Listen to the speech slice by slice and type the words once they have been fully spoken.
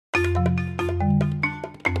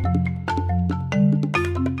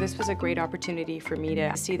This was a great opportunity for me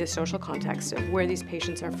to see the social context of where these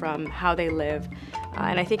patients are from, how they live,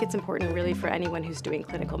 and I think it's important really for anyone who's doing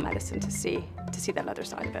clinical medicine to see that other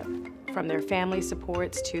side of it. From their family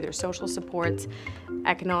supports to their social supports,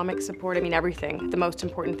 economic support, I mean everything. The most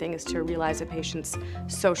important thing is to realize a patient's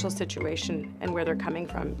social situation and where they're coming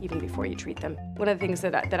from even before you treat them. One of the things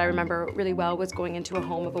that I remember really well was going into a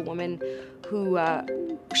home of a woman who,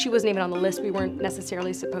 she wasn't even on the list. We weren't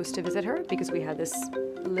necessarily supposed to visit her because we had this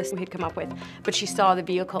list we had come up with, but she saw the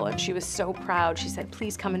vehicle and she was so proud. She said,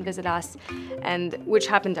 please come and visit us, and which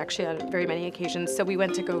happened actually on very many occasions. So we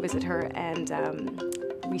went to go visit her, and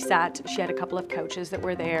we sat. She had a couple of couches that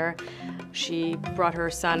were there. She brought her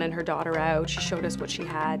son and her daughter out. She showed us what she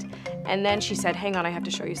had. And then she said, hang on, I have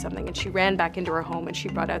to show you something. And she ran back into her home and she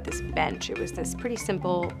brought out this bench. It was this pretty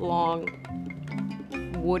simple, long,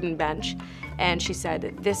 wooden bench. And she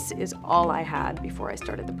said, this is all I had before I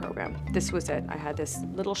started the program. This was it. I had this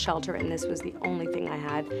little shelter and this was the only thing I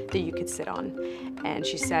had that you could sit on. And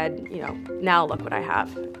she said, you know, now look what I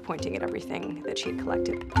have, pointing at everything that she had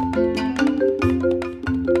collected.